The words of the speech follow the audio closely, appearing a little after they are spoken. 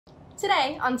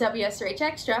Today on WSRH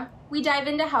Extra, we dive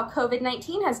into how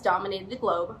COVID-19 has dominated the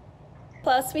globe.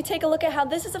 Plus, we take a look at how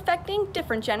this is affecting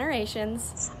different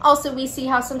generations. Also, we see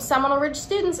how some Seminole Ridge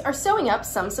students are sewing up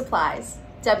some supplies.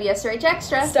 WSRH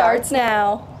Extra starts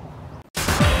now.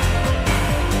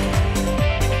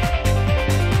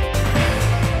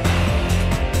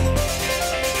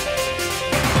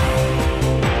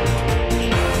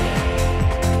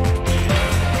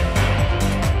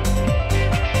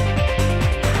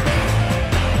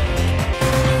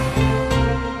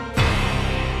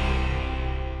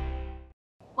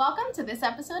 Welcome to this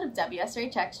episode of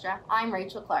WSRH Extra. I'm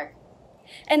Rachel Clark.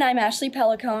 And I'm Ashley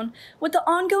Pellicone. With the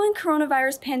ongoing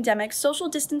coronavirus pandemic, social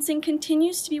distancing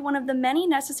continues to be one of the many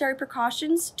necessary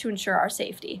precautions to ensure our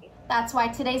safety. That's why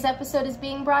today's episode is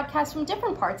being broadcast from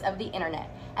different parts of the internet.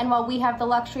 And while we have the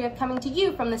luxury of coming to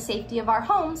you from the safety of our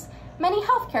homes, many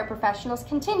healthcare professionals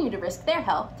continue to risk their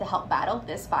health to help battle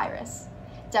this virus.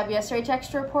 WSRH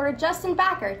Extra reporter Justin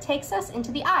Backer takes us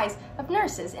into the eyes of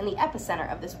nurses in the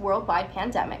epicenter of this worldwide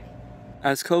pandemic.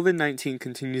 As COVID-19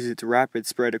 continues its rapid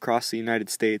spread across the United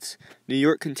States, New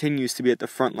York continues to be at the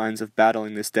front lines of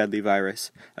battling this deadly virus,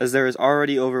 as there is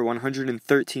already over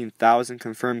 113,000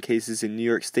 confirmed cases in New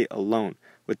York State alone,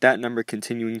 with that number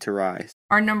continuing to rise.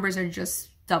 Our numbers are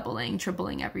just doubling,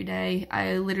 tripling every day.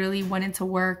 I literally went into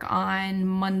work on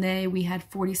Monday, we had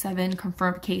 47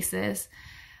 confirmed cases,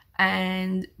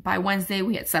 and by Wednesday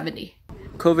we had 70.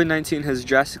 COVID-19 has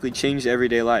drastically changed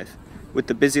everyday life, with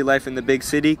the busy life in the big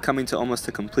city coming to almost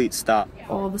a complete stop.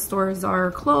 All the stores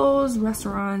are closed,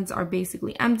 restaurants are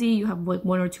basically empty, you have like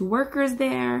one or two workers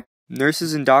there.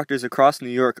 Nurses and doctors across New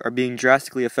York are being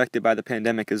drastically affected by the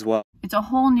pandemic as well. It's a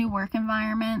whole new work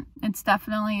environment. It's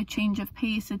definitely a change of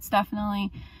pace. It's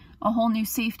definitely a whole new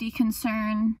safety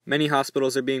concern. Many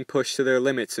hospitals are being pushed to their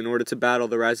limits in order to battle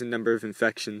the rising number of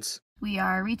infections. We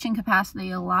are reaching capacity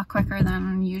a lot quicker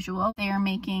than usual. They are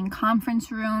making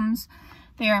conference rooms.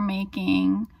 They are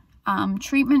making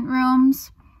treatment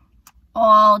rooms,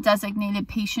 all designated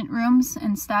patient rooms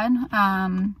instead,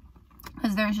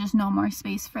 because there's just no more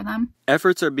space for them.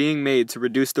 Efforts are being made to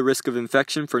reduce the risk of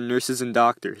infection for nurses and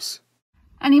doctors.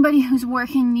 Anybody who's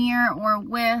working near or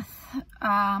with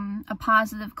a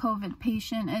positive COVID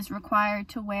patient is required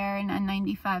to wear an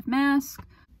N95 mask,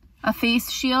 a face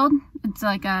shield. It's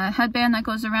like a headband that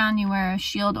goes around. You wear a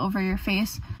shield over your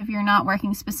face. If you're not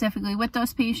working specifically with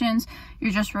those patients,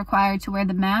 you're just required to wear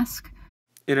the mask.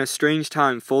 In a strange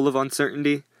time full of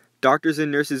uncertainty, doctors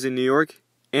and nurses in New York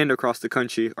and across the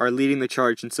country are leading the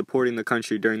charge in supporting the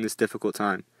country during this difficult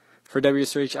time. For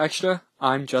WSRH Extra,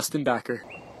 I'm Justin Backer.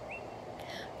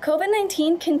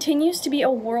 COVID-19 continues to be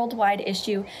a worldwide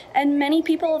issue, and many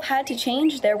people have had to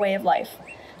change their way of life.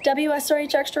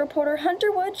 WSRH Extra reporter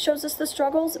Hunter Wood shows us the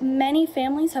struggles many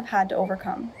families have had to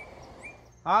overcome.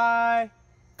 Hi!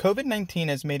 COVID-19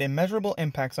 has made immeasurable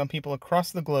impacts on people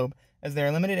across the globe as they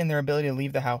are limited in their ability to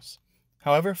leave the house.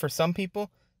 However, for some people,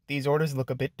 these orders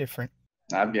look a bit different.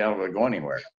 Not being able to go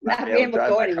anywhere. Not being able to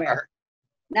go anywhere.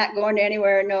 Not going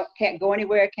anywhere. No, can't go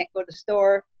anywhere. Can't go to the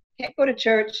store. Can't go to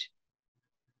church.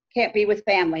 Can't be with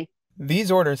family. These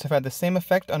orders have had the same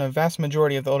effect on a vast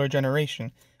majority of the older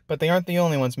generation, but they aren't the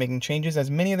only ones making changes, as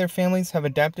many of their families have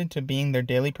adapted to being their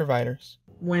daily providers.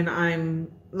 When I'm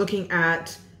looking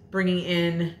at bringing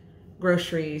in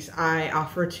groceries, I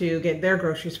offer to get their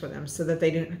groceries for them so that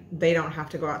they don't have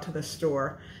to go out to the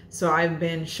store. So I've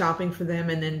been shopping for them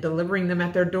and then delivering them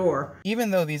at their door.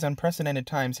 Even though these unprecedented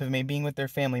times have made being with their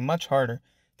family much harder,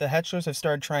 the Hetchlers have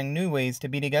started trying new ways to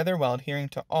be together while adhering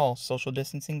to all social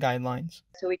distancing guidelines.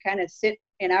 So we kind of sit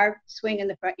in our swing in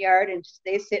the front yard, and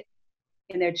they sit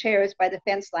in their chairs by the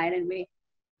fence line, and we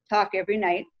talk every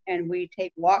night, and we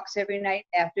take walks every night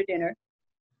after dinner.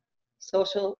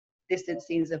 Social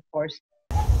distancing, of course.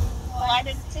 Well, I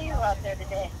didn't see you out there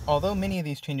today. Although many of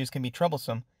these changes can be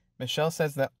troublesome, Michelle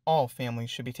says that all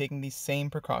families should be taking these same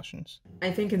precautions.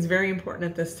 I think it's very important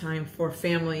at this time for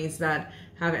families that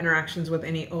have interactions with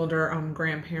any older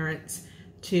grandparents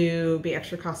to be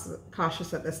extra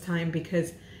cautious at this time,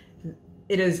 because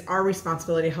it is our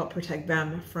responsibility to help protect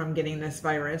them from getting this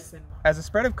virus. As the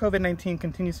spread of COVID-19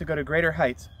 continues to go to greater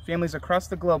heights, families across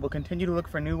the globe will continue to look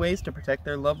for new ways to protect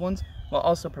their loved ones while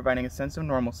also providing a sense of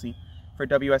normalcy. For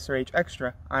WSRH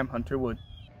Extra, I'm Hunter Wood.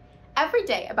 Every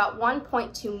day, about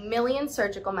 1.2 million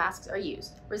surgical masks are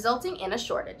used, resulting in a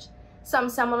shortage. Some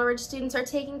Seminole Ridge students are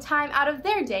taking time out of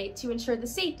their day to ensure the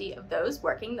safety of those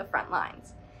working the front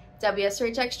lines.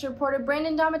 WSRH Extra reporter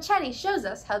Brandon Domichetti shows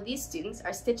us how these students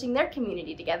are stitching their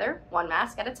community together, one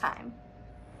mask at a time.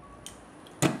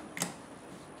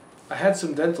 I had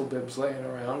some dental bibs laying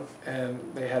around, and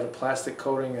they had a plastic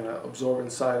coating and an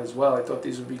absorbent side as well. I thought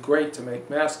these would be great to make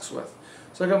masks with.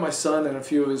 So I got my son and a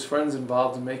few of his friends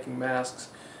involved in making masks,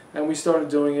 and we started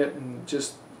doing it and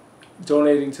just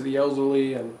donating to the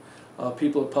elderly and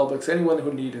people at Publix, anyone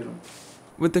who needed them.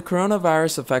 With the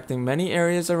coronavirus affecting many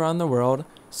areas around the world,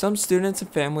 some students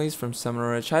and families from Seminole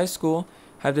Ridge High School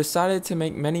have decided to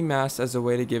make many masks as a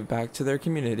way to give back to their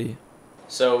community.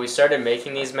 So we started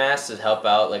making these masks to help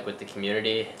out with the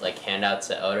community, hand out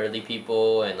to elderly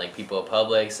people and people at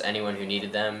Publix, anyone who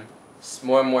needed them.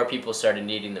 More and more people started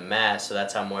needing the masks, so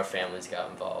that's how more families got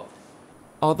involved.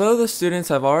 Although the students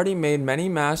have already made many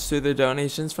masks through their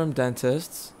donations from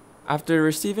dentists, after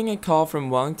receiving a call from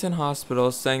Wellington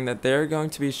Hospital saying that they are going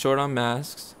to be short on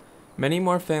masks, many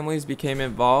more families became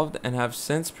involved and have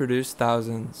since produced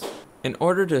thousands. In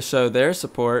order to show their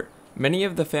support, many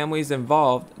of the families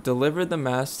involved delivered the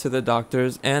masks to the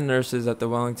doctors and nurses at the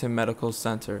Wellington Medical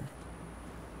Center.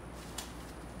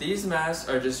 These masks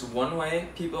are just one way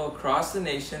people across the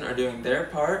nation are doing their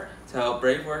part to help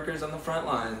brave workers on the front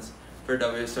lines. For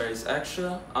WSRH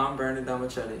Extra, I'm Brandon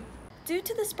Damachetti. Due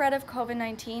to the spread of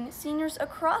COVID-19, seniors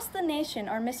across the nation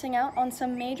are missing out on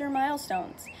some major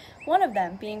milestones, one of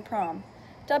them being prom.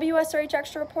 WSRH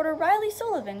Extra reporter Riley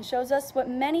Sullivan shows us what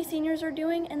many seniors are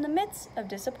doing in the midst of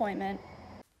disappointment.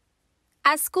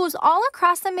 As schools all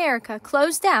across America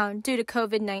close down due to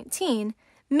COVID-19,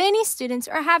 many students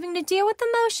are having to deal with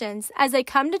emotions as they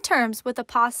come to terms with a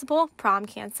possible prom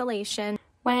cancellation.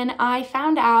 When I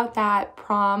found out that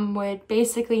prom would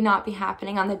basically not be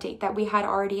happening on the date that we had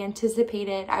already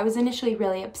anticipated, I was initially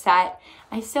really upset.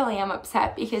 I still am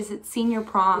upset because it's senior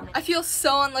prom. I feel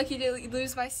so unlucky to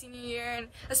lose my senior year, and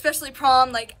especially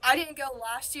prom. I didn't go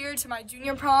last year to my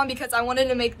junior prom because I wanted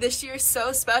to make this year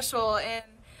so special, and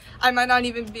I might not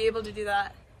even be able to do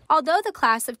that. Although the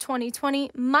class of 2020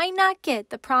 might not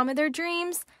get the prom of their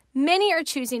dreams, many are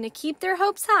choosing to keep their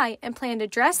hopes high and plan to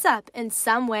dress up in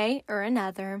some way or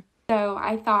another. So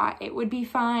I thought it would be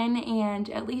fun and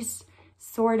at least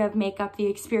sort of make up the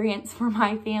experience for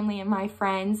my family and my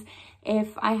friends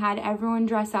if I had everyone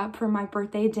dress up for my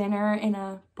birthday dinner in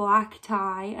a black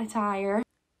tie attire.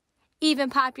 Even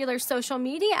popular social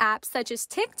media apps such as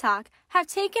TikTok have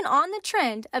taken on the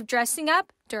trend of dressing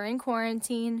up during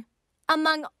quarantine.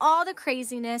 Among all the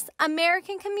craziness,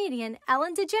 American comedian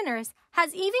Ellen DeGeneres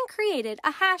has even created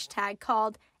a hashtag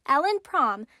called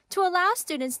 #EllenProm to allow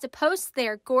students to post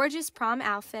their gorgeous prom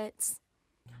outfits.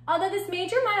 Although this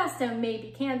major milestone may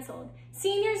be canceled,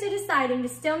 seniors are deciding to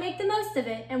still make the most of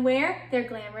it and wear their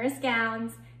glamorous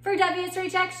gowns. For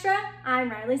WSRH Extra, I'm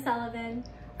Riley Sullivan.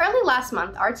 Early last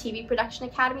month, our TV Production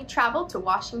Academy traveled to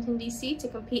Washington, D.C. to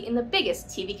compete in the biggest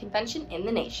TV convention in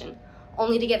the nation,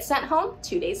 only to get sent home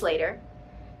 2 days later.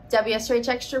 WSRH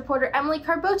Extra reporter Emily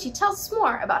Carbochi tells us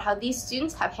more about how these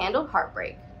students have handled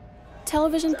heartbreak.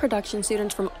 Television production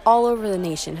students from all over the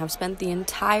nation have spent the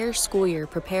entire school year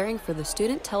preparing for the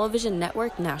Student Television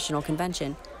Network National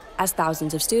Convention. As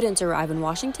thousands of students arrive in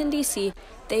Washington, D.C.,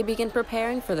 they begin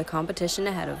preparing for the competition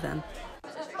ahead of them.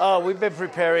 We've been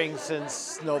preparing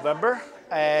since November,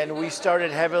 and we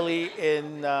started heavily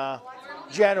in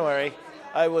January.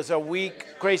 It was a week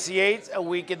Crazy 8, a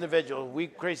week individual.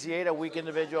 Week Crazy 8, a week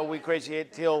individual, week Crazy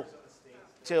 8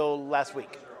 till last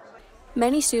week.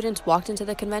 Many students walked into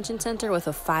the convention center with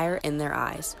a fire in their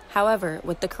eyes. However,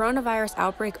 with the coronavirus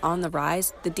outbreak on the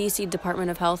rise, the D.C.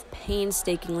 Department of Health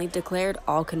painstakingly declared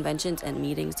all conventions and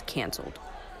meetings canceled.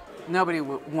 Nobody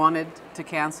wanted to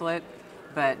cancel it,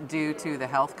 but due to the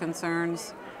health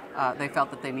concerns, they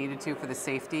felt that they needed to for the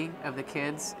safety of the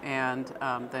kids and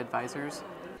the advisors.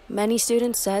 Many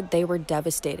students said they were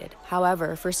devastated.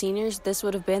 However, for seniors, this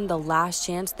would have been the last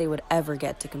chance they would ever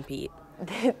get to compete.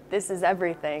 This is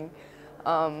everything.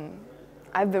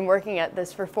 I've been working at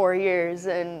this for 4 years,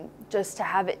 and just to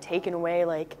have it taken away,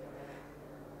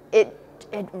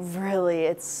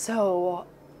 it's so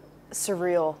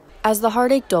surreal. As the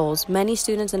heartache dulls, many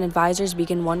students and advisors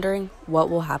begin wondering what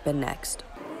will happen next.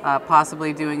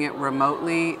 Possibly doing it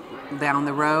remotely down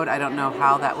the road. I don't know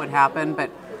how that would happen, but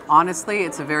honestly,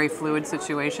 it's a very fluid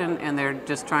situation, and they're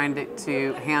just trying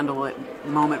to handle it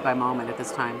moment by moment at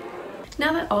this time.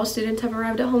 Now that all students have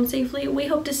arrived at home safely, we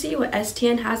hope to see what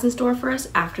STN has in store for us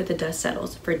after the dust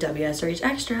settles. For WSRH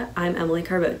Extra, I'm Emily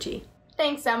Carbochi.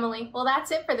 Thanks, Emily. Well,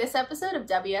 that's it for this episode of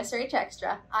WSRH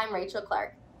Extra. I'm Rachel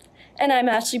Clark. And I'm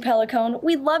Ashley Pellicone.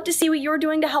 We'd love to see what you're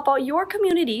doing to help out your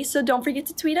community, so don't forget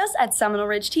to tweet us at Seminole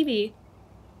Ridge TV.